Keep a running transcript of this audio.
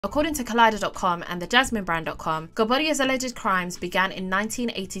According to Collider.com and thejasminebrand.com, Guobadia's alleged crimes began in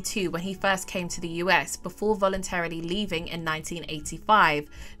 1982 when he first came to the US, before voluntarily leaving in 1985.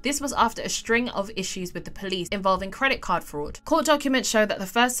 This was after a string of issues with the police involving credit card fraud. Court documents show that the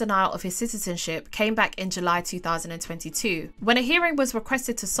first denial of his citizenship came back in July 2022. When a hearing was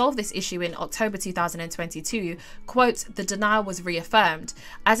requested to solve this issue in October 2022, quote, the denial was reaffirmed.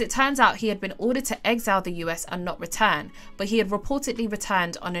 As it turns out, he had been ordered to exile the US and not return, but he had reportedly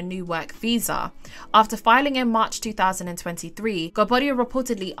returned on a new work visa. After filing in March 2023, Guobadia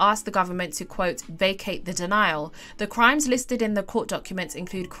reportedly asked the government to, quote, vacate the denial. The crimes listed in the court documents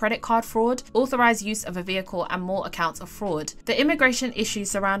include credit card fraud, authorized use of a vehicle, and more accounts of fraud. The immigration issue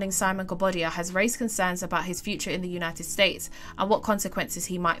surrounding Simon Guobadia has raised concerns about his future in the United States and what consequences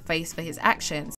he might face for his actions.